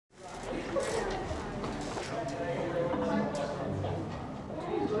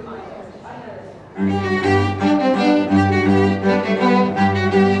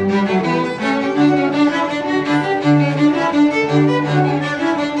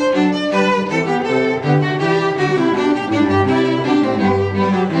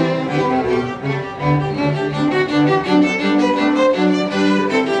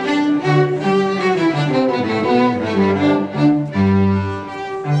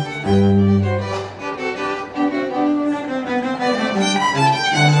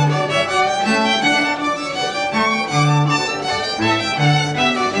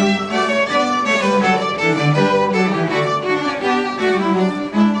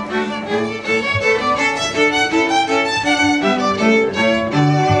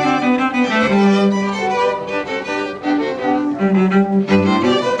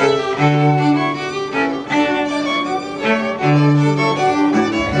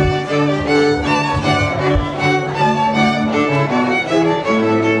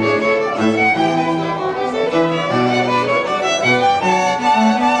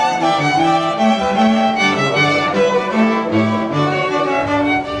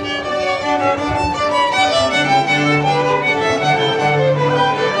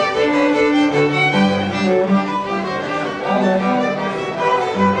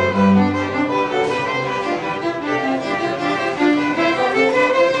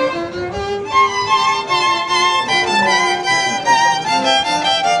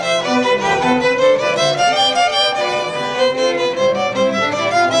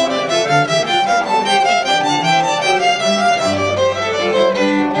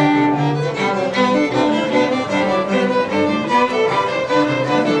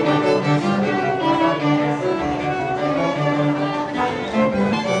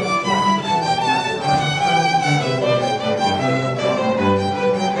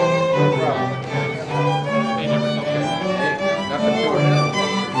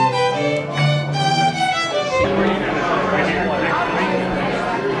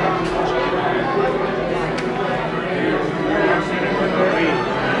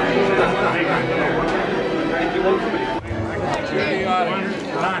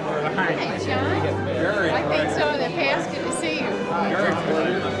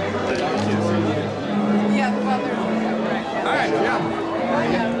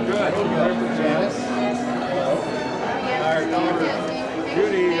Janice.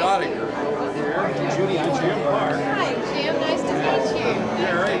 Judy Ottinger here. Judy, I'm Jim Park. Hi, Jim. Nice to meet you.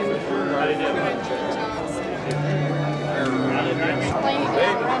 Gary, for sure. I did. Explaining that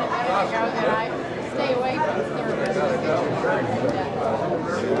I run it better ago that I stay away from service.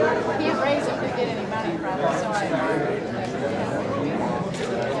 Can't raise them to get any money from it, so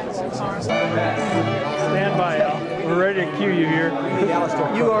Stand by, Al. We're ready to cue you here.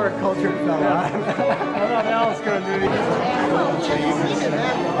 You are a cultured fellow. I thought Al's going to do this.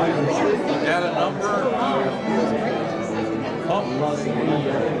 Got a number, pump,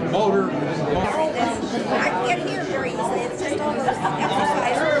 motor. I can get here very easily. It's just all those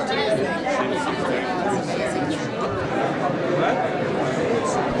exercises.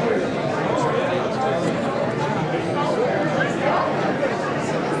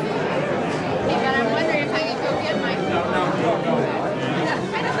 but I'm wondering if I can go get my... No.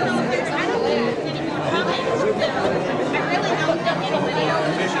 I don't know if there's any more comments. I really don't think anybody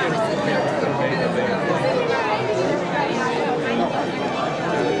else is trying to sit there.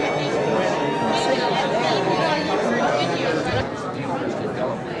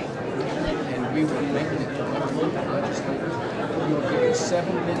 And we were making it to one local legislator. We were given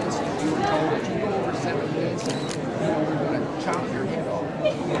 7 minutes, and we were told if you go over 7 minutes, we're going to chop your head off.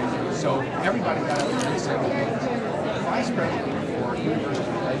 And so everybody got up and did 7 minutes. The vice president for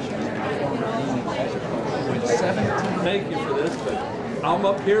university relations, former dean of Ezra, with 17. Thank you for this, but I'm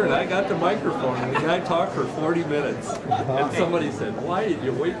up here and I got the microphone and the guy talked for 40 minutes. And somebody said, why did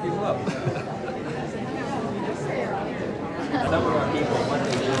you wake him up? Some of our people, what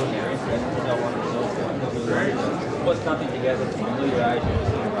they do in their interest, they'll want to know put something together to familiarize you with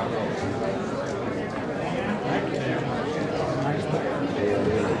some of our folks.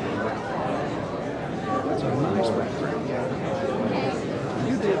 That's a nice background.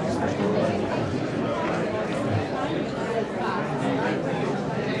 You did.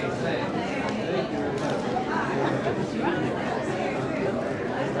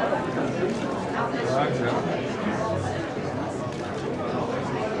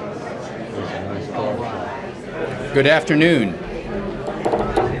 Good afternoon.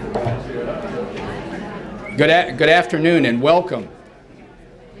 Good afternoon and welcome.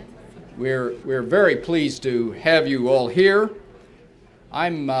 We're very pleased to have you all here.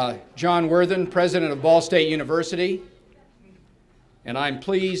 I'm John Worthen, president of Ball State University. and I'm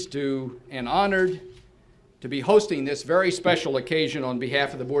pleased and honored to be hosting this very special occasion on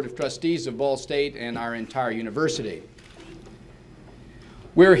behalf of the Board of Trustees of Ball State and our entire university.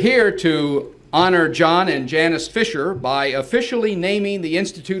 We're here to honor John and Janice Fisher by officially naming the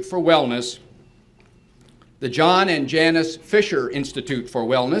Institute for Wellness the John and Janice Fisher Institute for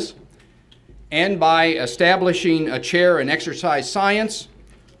Wellness, and by establishing a chair in exercise science,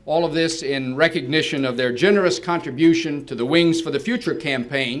 all of this in recognition of their generous contribution to the Wings for the Future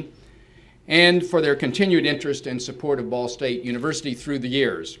campaign and for their continued interest and support of Ball State University through the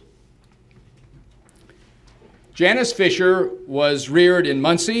years. Janice Fisher was reared in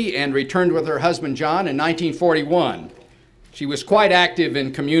Muncie and returned with her husband John in 1941. She was quite active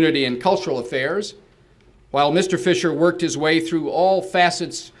in community and cultural affairs, while Mr. Fisher worked his way through all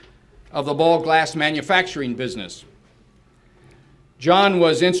facets of the ball glass manufacturing business. John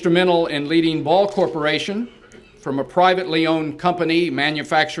was instrumental in leading Ball Corporation from a privately owned company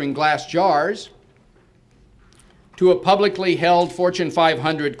manufacturing glass jars to a publicly held Fortune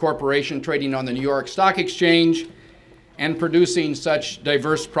 500 corporation trading on the New York Stock Exchange and producing such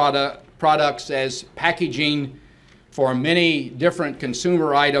diverse products as packaging for many different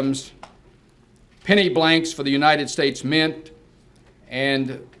consumer items, penny blanks for the United States Mint,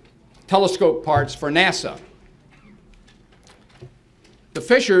 and telescope parts for NASA. The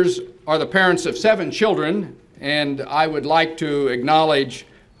Fishers are the parents of 7 children, and I would like to acknowledge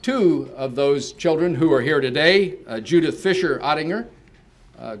 2 of those children who are here today, Judith Fisher Ottinger.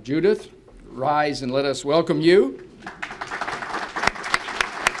 Judith, rise and let us welcome you.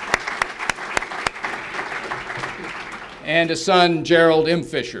 And a son, Gerald M.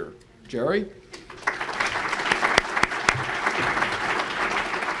 Fisher. Jerry?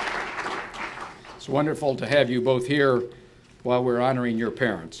 It's wonderful to have you both here while we're honoring your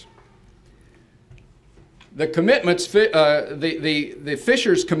parents. The commitments, the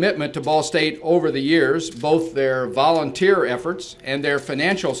Fishers' commitment to Ball State over the years, both their volunteer efforts and their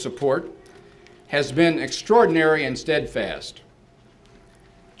financial support, has been extraordinary and steadfast.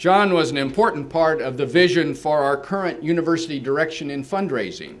 John was an important part of the vision for our current university direction in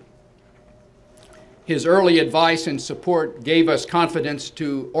fundraising. His early advice and support gave us confidence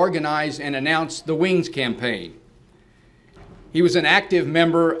to organize and announce the Wings campaign. He was an active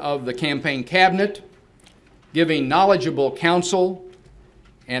member of the campaign cabinet, giving knowledgeable counsel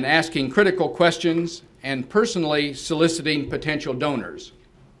and asking critical questions and personally soliciting potential donors.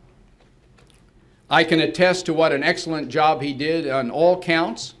 I can attest to what an excellent job he did on all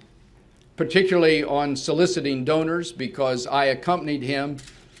counts, particularly on soliciting donors, because I accompanied him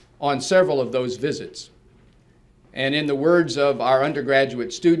on several of those visits. And in the words of our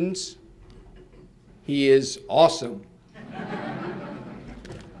undergraduate students, he is awesome.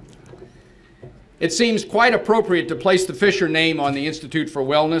 It seems quite appropriate to place the Fisher name on the Institute for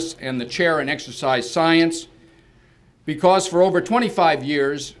Wellness and the chair in exercise science because for over 25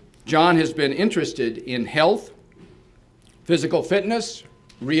 years, John has been interested in health, physical fitness,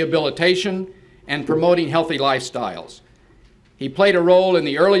 rehabilitation, and promoting healthy lifestyles. He played a role in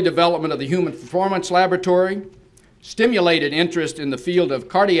the early development of the Human Performance Laboratory, stimulated interest in the field of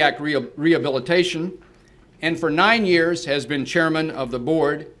cardiac rehabilitation, and for 9 years has been chairman of the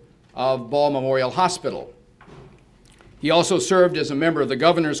board of Ball Memorial Hospital. He also served as a member of the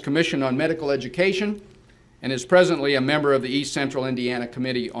Governor's Commission on Medical Education and is presently a member of the East Central Indiana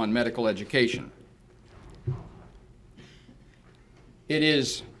Committee on Medical Education. It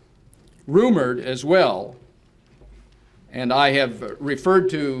is rumored as well, and I have referred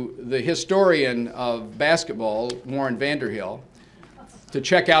to the historian of basketball, Warren Vanderhill, to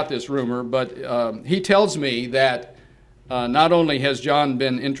check out this rumor, but he tells me that not only has John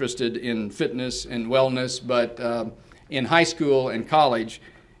been interested in fitness and wellness, but in high school and college,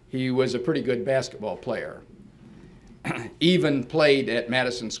 he was a pretty good basketball player. Even played at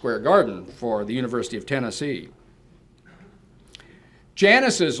Madison Square Garden for the University of Tennessee.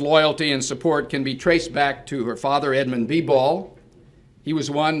 Janice's loyalty and support can be traced back to her father, Edmund B. Ball. He was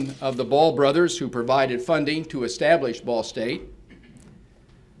one of the Ball brothers who provided funding to establish Ball State.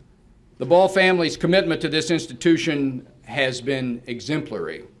 The Ball family's commitment to this institution has been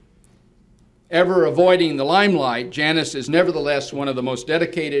exemplary. Ever avoiding the limelight, Janice is nevertheless one of the most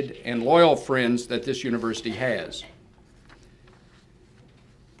dedicated and loyal friends that this university has.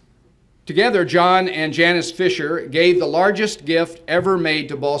 Together, John and Janice Fisher gave the largest gift ever made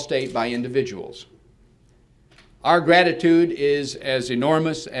to Ball State by individuals. Our gratitude is as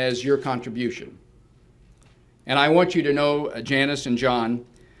enormous as your contribution. And I want you to know, Janice and John,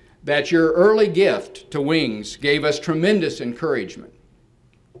 that your early gift to Wings gave us tremendous encouragement.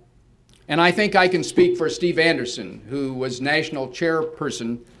 And I think I can speak for Steve Anderson, who was national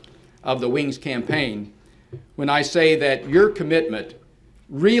chairperson of the Wings campaign, when I say that your commitment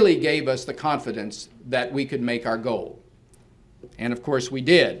really gave us the confidence that we could make our goal. And of course we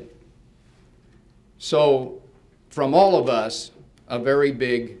did. So from all of us, a very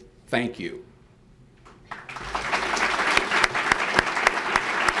big thank you.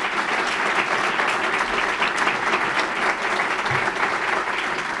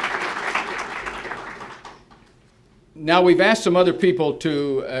 Now we've asked some other people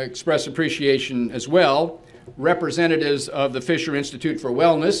to express appreciation as well, representatives of the Fisher Institute for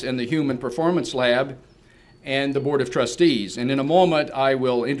Wellness and the Human Performance Lab and the Board of Trustees. And in a moment I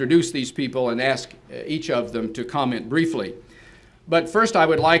will introduce these people and ask each of them to comment briefly. But first I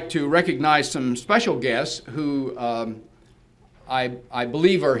would like to recognize some special guests who I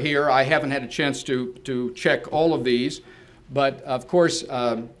believe are here. I haven't had a chance to check all of these, but of course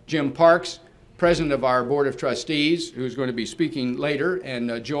Jim Parks, President of our Board of Trustees, who's going to be speaking later,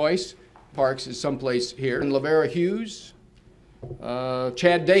 and Joyce Parks is someplace here, and Lavera Hughes,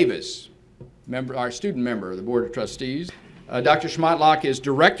 Chad Davis, our student member of the Board of Trustees. Dr. Schmatlock is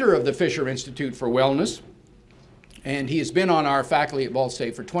Director of the Fisher Institute for Wellness, and he has been on our faculty at Ball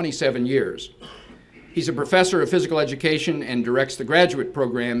State for 27 years. He's a professor of physical education and directs the graduate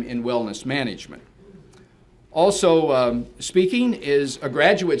program in wellness management. Also speaking is a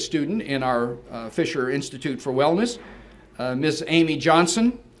graduate student in our Fisher Institute for Wellness, Ms. Amy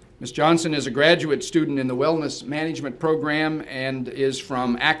Johnson. Ms. Johnson is a graduate student in the Wellness Management Program and is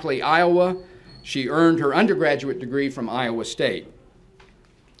from Ackley, Iowa. She earned her undergraduate degree from Iowa State.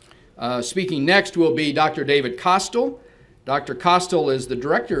 Speaking next will be Dr. David Kostel. Dr. Kostel is the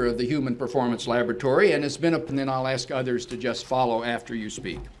director of the Human Performance Laboratory and has been and then I'll ask others to just follow after you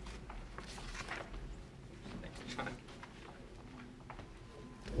speak.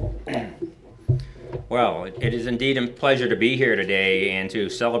 Well, it is indeed a pleasure to be here today and to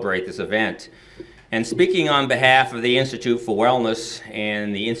celebrate this event. And speaking on behalf of the Institute for Wellness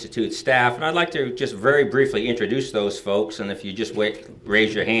and the Institute staff, and I'd like to just very briefly introduce those folks, and if you just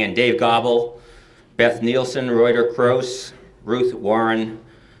raise your hand, Dave Gobble, Beth Nielsen, Reuter Kroos, Ruth Warren,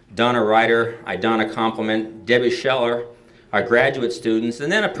 Donna Ryder, Idonna Compliment, Debbie Scheller, our graduate students,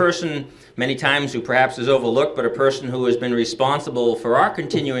 and then a person many times who perhaps is overlooked, but a person who has been responsible for our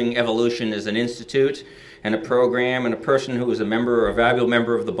continuing evolution as an institute and a program, and a person who is a valuable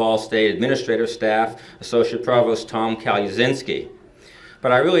member of the Ball State administrative staff, Associate Provost Tom Kalyazinski.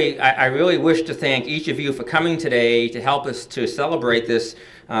 But I really wish to thank each of you for coming today to help us to celebrate this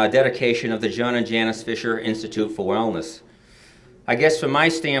dedication of the John and Janice Fisher Institute for Wellness. I guess from my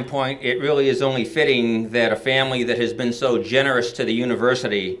standpoint, it really is only fitting that a family that has been so generous to the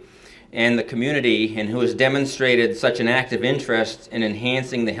university and the community and who has demonstrated such an active interest in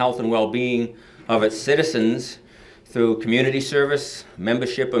enhancing the health and well-being of its citizens through community service,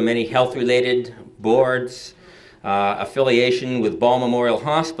 membership of many health-related boards, affiliation with Ball Memorial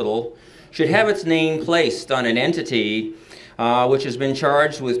Hospital, should have its name placed on an entity which has been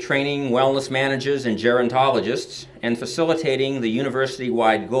charged with training wellness managers and gerontologists and facilitating the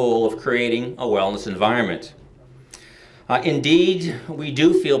university-wide goal of creating a wellness environment. Indeed, we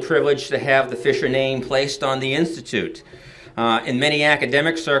do feel privileged to have the Fisher name placed on the Institute. In many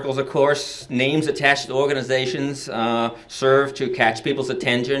academic circles, of course, names attached to organizations serve to catch people's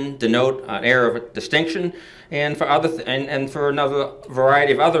attention, denote an air of distinction, and for another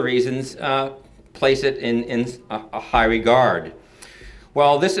variety of other reasons, place it in a high regard.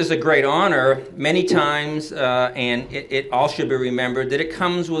 While this is a great honor, many times, and it all should be remembered, that it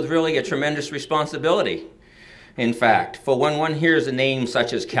comes with really a tremendous responsibility. In fact, for when one hears a name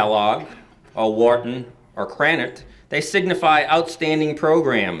such as Kellogg, or Wharton, or Krannert, they signify outstanding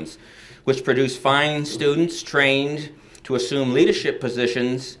programs which produce fine students trained to assume leadership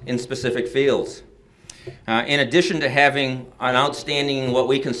positions in specific fields. In addition to having an outstanding, what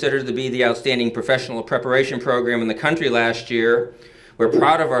we consider to be the outstanding professional preparation program in the country last year, we're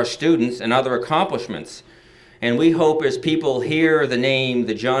proud of our students and other accomplishments. And we hope as people hear the name,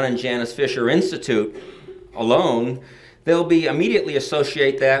 the John and Janice Fisher Institute alone, they'll immediately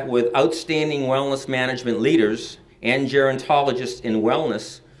associate that with outstanding wellness management leaders and gerontologists in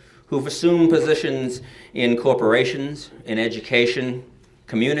wellness who've assumed positions in corporations, in education,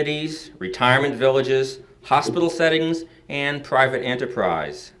 communities, retirement villages, hospital settings, and private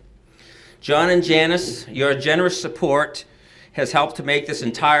enterprise. John and Janice, your generous support has helped to make this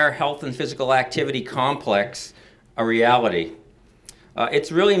entire health and physical activity complex a reality.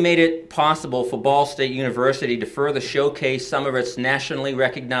 It's really made it possible for Ball State University to further showcase some of its nationally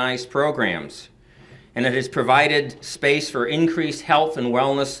recognized programs. and it has provided space for increased health and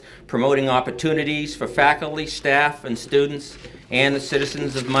wellness, promoting opportunities for faculty, staff, and students, and the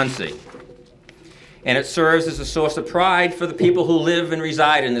citizens of Muncie. And it serves as a source of pride for the people who live and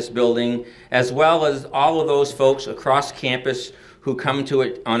reside in this building, as well as all of those folks across campus who come to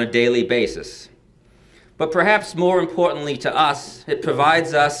it on a daily basis. But perhaps more importantly to us, it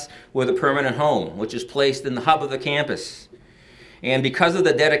provides us with a permanent home, which is placed in the hub of the campus. And because of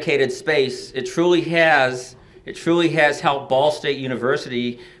the dedicated space, it truly has helped Ball State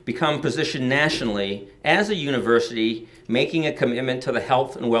University become positioned nationally as a university making a commitment to the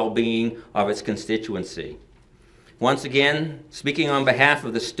health and well-being of its constituency. Once again, speaking on behalf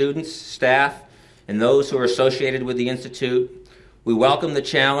of the students, staff, and those who are associated with the Institute, we welcome the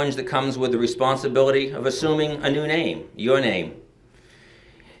challenge that comes with the responsibility of assuming a new name, your name.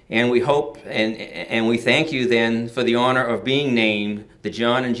 And we hope and we thank you then for the honor of being named the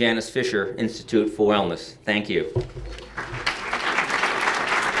John and Janice Fisher Institute for Wellness. Thank you.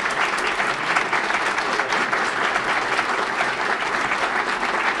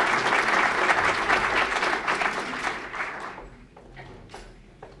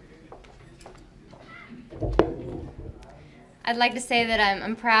 I'd like to say that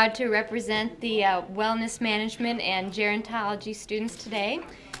I'm proud to represent the wellness management and gerontology students today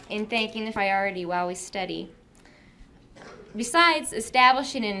in thanking the priority while we study. Besides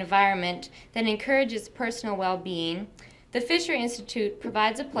establishing an environment that encourages personal well-being, the Fisher Institute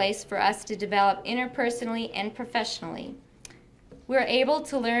provides a place for us to develop interpersonally and professionally. We're able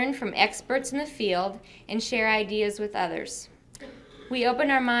to learn from experts in the field and share ideas with others. We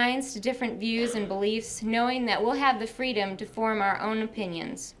open our minds to different views and beliefs, knowing that we'll have the freedom to form our own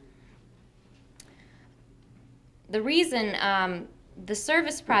opinions. The reason the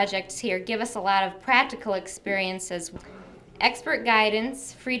service projects here give us a lot of practical experiences, expert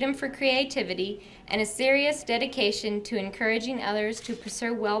guidance, freedom for creativity, and a serious dedication to encouraging others to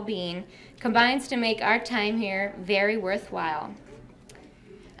pursue well-being combines to make our time here very worthwhile.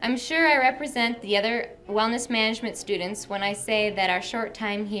 I'm sure I represent the other wellness management students when I say that our short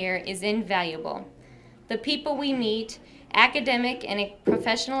time here is invaluable. The people we meet, academic and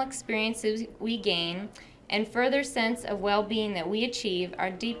professional experiences we gain, and further sense of well-being that we achieve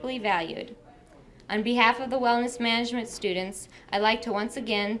are deeply valued. On behalf of the wellness management students, I'd like to once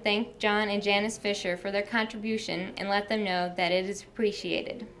again thank John and Janice Fisher for their contribution and let them know that it is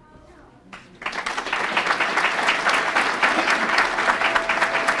appreciated.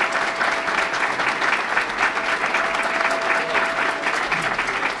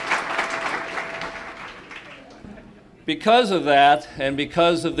 Because of that, and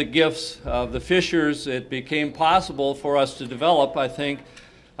because of the gifts of the Fishers, it became possible for us to develop, I think,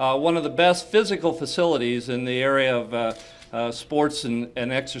 one of the best physical facilities in the area of sports and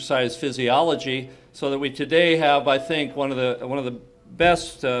exercise physiology, so that we today have, I think, one of the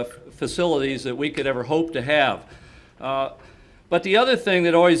best facilities that we could ever hope to have. But the other thing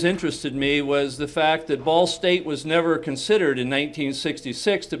that always interested me was the fact that Ball State was never considered in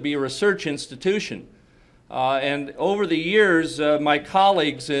 1966 to be a research institution. And over the years, my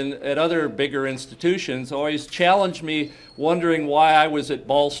colleagues at other bigger institutions always challenged me, wondering why I was at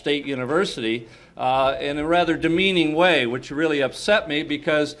Ball State University in a rather demeaning way, which really upset me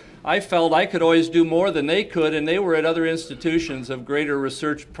because I felt I could always do more than they could, and they were at other institutions of greater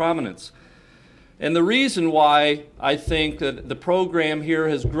research prominence. And the reason why I think that the program here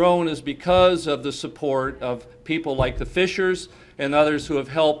has grown is because of the support of people like the Fishers and others who have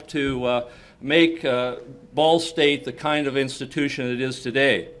helped to make Ball State the kind of institution it is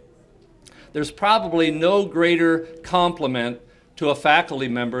today. There's probably no greater compliment to a faculty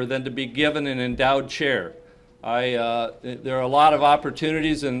member than to be given an endowed chair. There are a lot of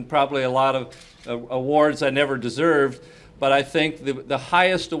opportunities and probably a lot of awards I never deserved, but I think the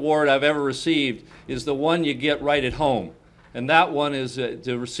highest award I've ever received is the one you get right at home, and that one is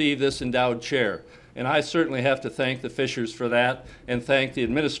to receive this endowed chair. And I certainly have to thank the Fishers for that, and thank the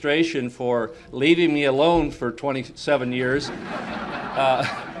administration for leaving me alone for 27 years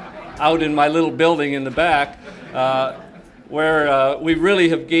out in my little building in the back, where we really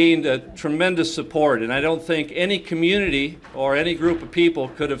have gained a tremendous support. And I don't think any community or any group of people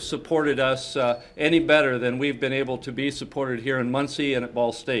could have supported us any better than we've been able to be supported here in Muncie and at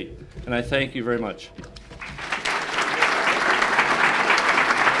Ball State. And I thank you very much.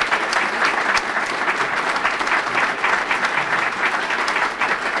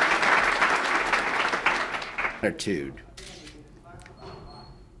 Attitude.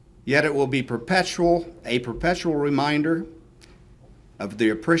 Yet it will be a perpetual reminder of the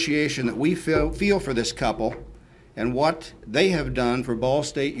appreciation that we feel for this couple and what they have done for Ball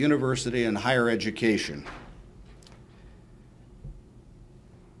State University and higher education.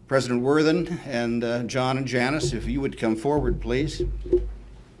 President Worthen and John and Janice, if you would come forward, please.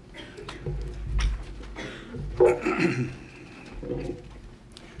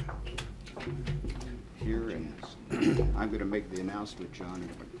 Here, and I'm going to make the announcement, John.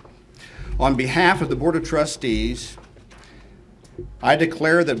 On behalf of the Board of Trustees, I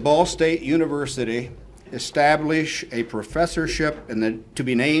declare that Ball State University establish a professorship to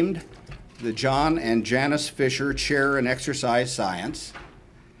be named the John and Janice Fisher Chair in Exercise Science,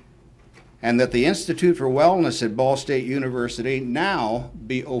 and that the Institute for Wellness at Ball State University now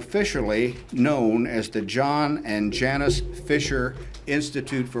be officially known as the John and Janice Fisher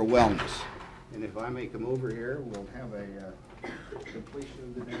Institute for Wellness. And if I may come over here, we'll have a completion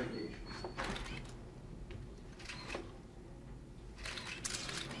of the dedication.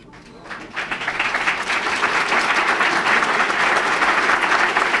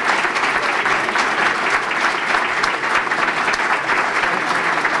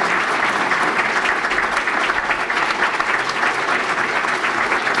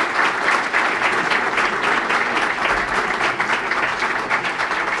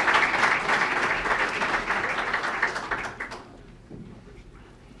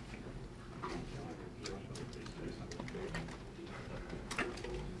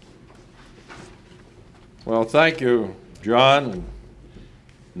 Well, thank you, John, and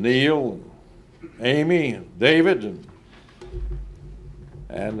Neil, and Amy, and David,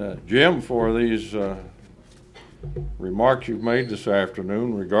 and Jim for these remarks you've made this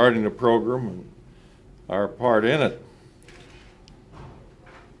afternoon regarding the program and our part in it.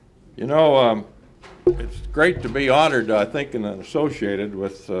 You know, it's great to be honored, I think, and associated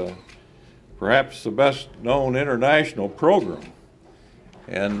with perhaps the best-known international program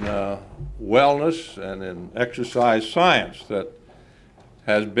in wellness and in exercise science that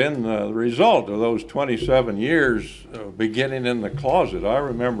has been the result of those 27 years beginning in the closet. I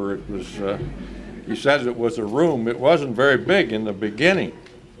remember it was, he says it was a room. It wasn't very big in the beginning,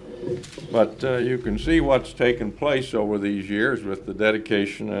 but you can see what's taken place over these years with the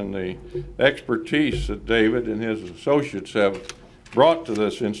dedication and the expertise that David and his associates have brought to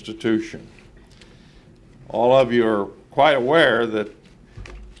this institution. All of you are quite aware that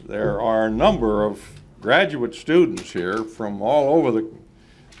there are a number of graduate students here from all over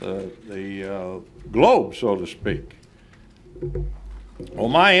the globe, so to speak. Well,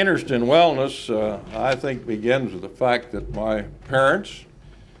 my interest in wellness, I think, begins with the fact that my parents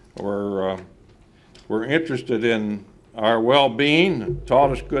were interested in our well-being,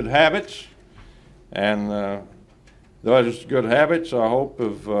 taught us good habits, and those good habits, I hope,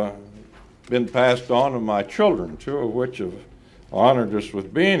 have been passed on to my children, two of which have honored us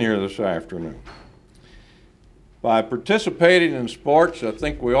with being here this afternoon. By participating in sports, I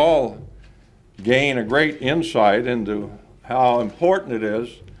think we all gain a great insight into how important it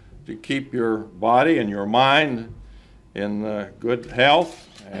is to keep your body and your mind in good health,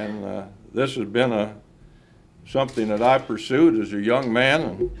 and this has been something that I pursued as a young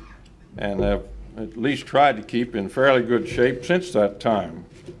man and have at least tried to keep in fairly good shape since that time.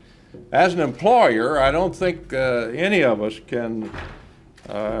 As an employer, I don't think any of us can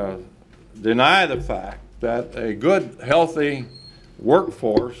deny the fact that a good, healthy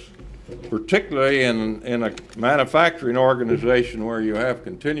workforce, particularly in a manufacturing organization where you have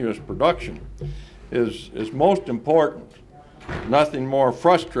continuous production, is most important. Nothing more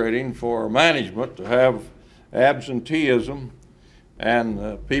frustrating for management to have absenteeism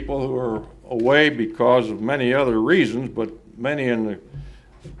and people who are away because of many other reasons, but many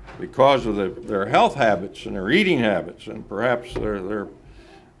because of their health habits and their eating habits, and perhaps the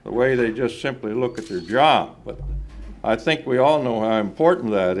way they just simply look at their job. But I think we all know how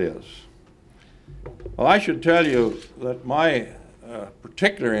important that is. Well, I should tell you that my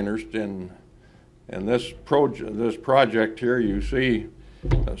particular interest in this project here you see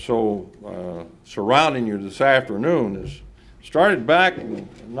surrounding you this afternoon is started back in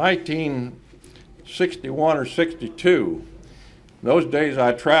 1961 or 62. In those days,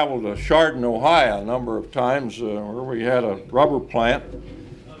 I traveled to Chardon, Ohio a number of times where we had a rubber plant,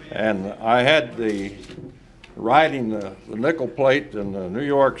 and I had riding the nickel plate in the New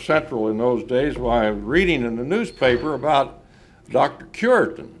York Central in those days while I was reading in the newspaper about Dr.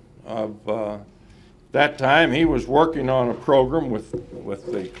 Curitin. Of that time, he was working on a program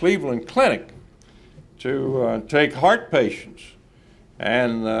with the Cleveland Clinic to take heart patients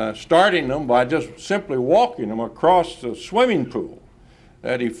and starting them by just simply walking them across the swimming pool,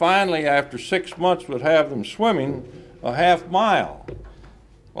 that he finally, after 6 months, would have them swimming a half mile.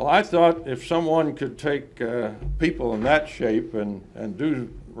 Well, I thought if someone could take people in that shape and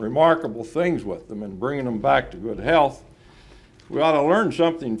do remarkable things with them and bringing them back to good health, we ought to learn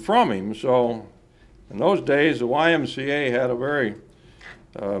something from him. So in those days, the YMCA had a very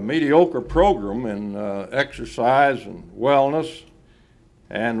mediocre program in exercise and wellness,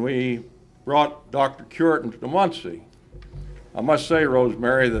 and we brought Dr. Curtin to Muncie. I must say,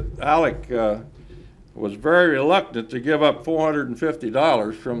 Rosemary, that Alec was very reluctant to give up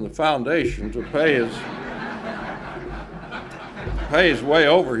 $450 from the foundation to pay his way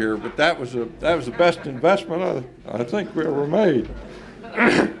over here, but that was the best investment I think we ever made.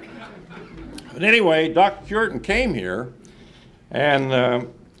 But anyway, Dr. Curtin came here,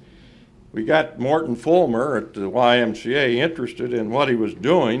 and we got Morton Fulmer at the YMCA interested in what he was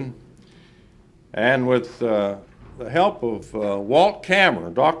doing, and with the help of Walt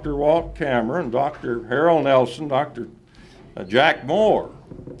Cameron, Dr. Walt Cameron, Dr. Harold Nelson, Dr. Jack Moore,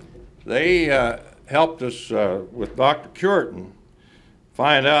 they helped us with Dr. Curtin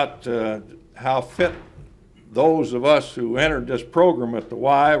find out how fit those of us who entered this program at the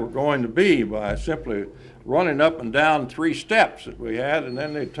Y were going to be by simply running up and down 3 steps that we had, and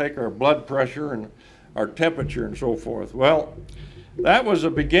then they'd take our blood pressure and our temperature and so forth. Well, that was the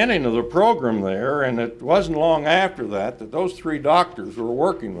beginning of the program there, and it wasn't long after that that those 3 doctors were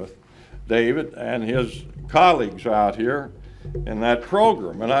working with David and his colleagues out here in that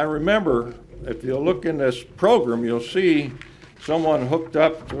program. And I remember, if you look in this program, you'll see someone hooked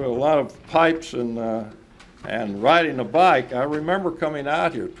up to a lot of pipes and riding a bike. I remember coming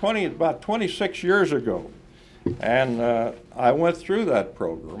out here about 26 years ago, and I went through that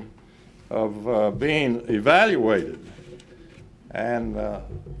program of being evaluated. And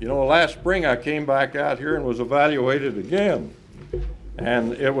last spring I came back out here and was evaluated again.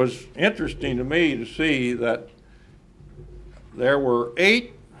 And it was interesting to me to see that there were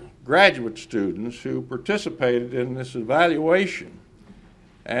 8 graduate students who participated in this evaluation.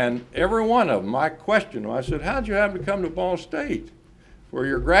 And every one of them, I questioned them. I said, how'd you happen to come to Ball State for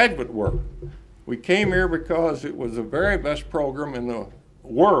your graduate work? We came here because it was the very best program in the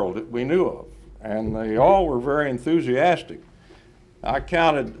world that we knew of. And they all were very enthusiastic. I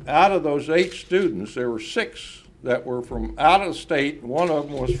counted, out of those 8 students, there were 6 that were from out of the state, and 1 of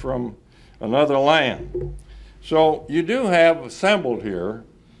them was from another land. So you do have assembled here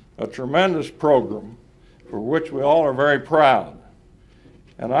a tremendous program for which we all are very proud.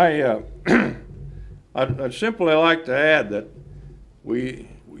 And I'd simply like to add that we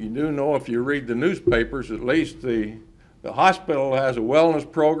do know, if you read the newspapers, at least the hospital has a wellness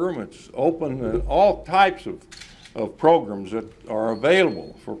program. It's open to all types of programs that are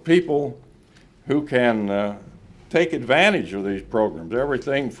available for people who can take advantage of these programs.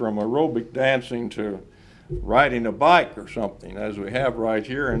 Everything from aerobic dancing to riding a bike or something, as we have right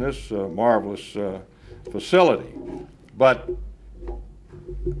here in this marvelous facility. But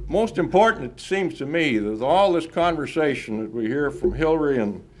most important, it seems to me, that all this conversation that we hear from Hillary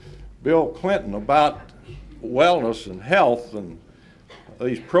and Bill Clinton about wellness and health and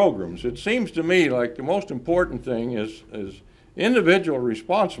these programs, it seems to me like the most important thing is individual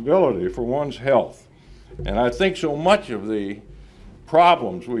responsibility for one's health. And I think so much of the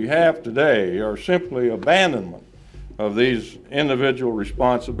problems we have today are simply abandonment of these individual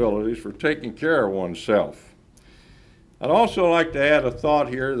responsibilities for taking care of oneself. I'd also like to add a thought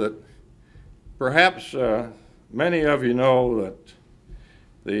here that perhaps many of you know that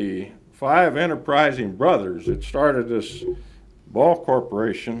the 5 enterprising brothers that started this Ball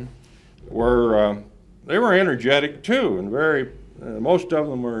Corporation they were energetic too, and most of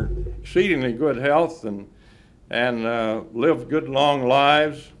them were exceedingly good health and lived good long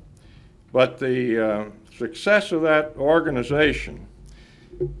lives. But the success of that organization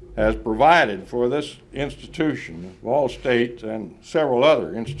has provided for this institution, Ball State, and several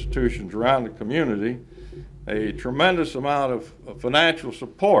other institutions around the community, a tremendous amount of financial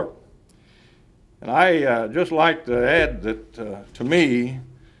support. And I just like to add that, to me,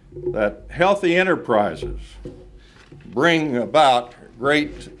 that healthy enterprises bring about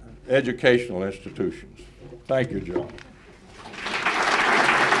great educational institutions. Thank you, John.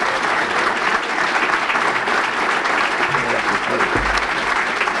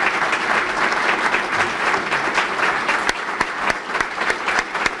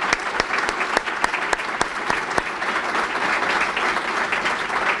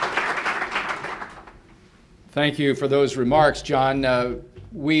 Thank you for those remarks, John.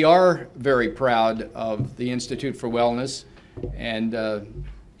 We are very proud of the Institute for Wellness and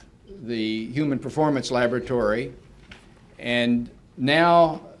the Human Performance Laboratory. And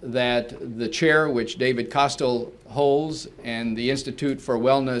now that the chair, which David Costel holds, and the Institute for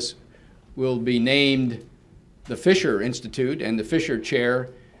Wellness will be named the Fisher Institute and the Fisher Chair,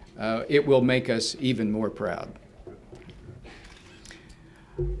 it will make us even more proud.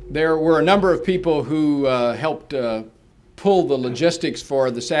 There were a number of people who helped pull the logistics for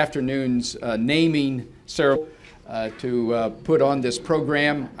this afternoon's naming ceremony to put on this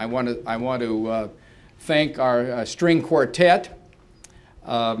program. I want to thank our string quartet,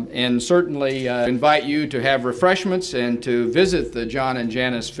 and certainly invite you to have refreshments and to visit the John and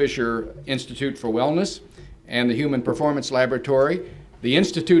Janice Fisher Institute for Wellness and the Human Performance Laboratory. The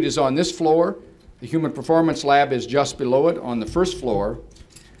Institute is on this floor. The Human Performance Lab is just below it on the first floor.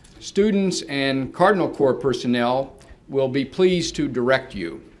 Students and Cardinal Corps personnel will be pleased to direct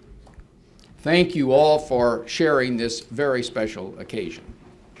you. Thank you all for sharing this very special occasion.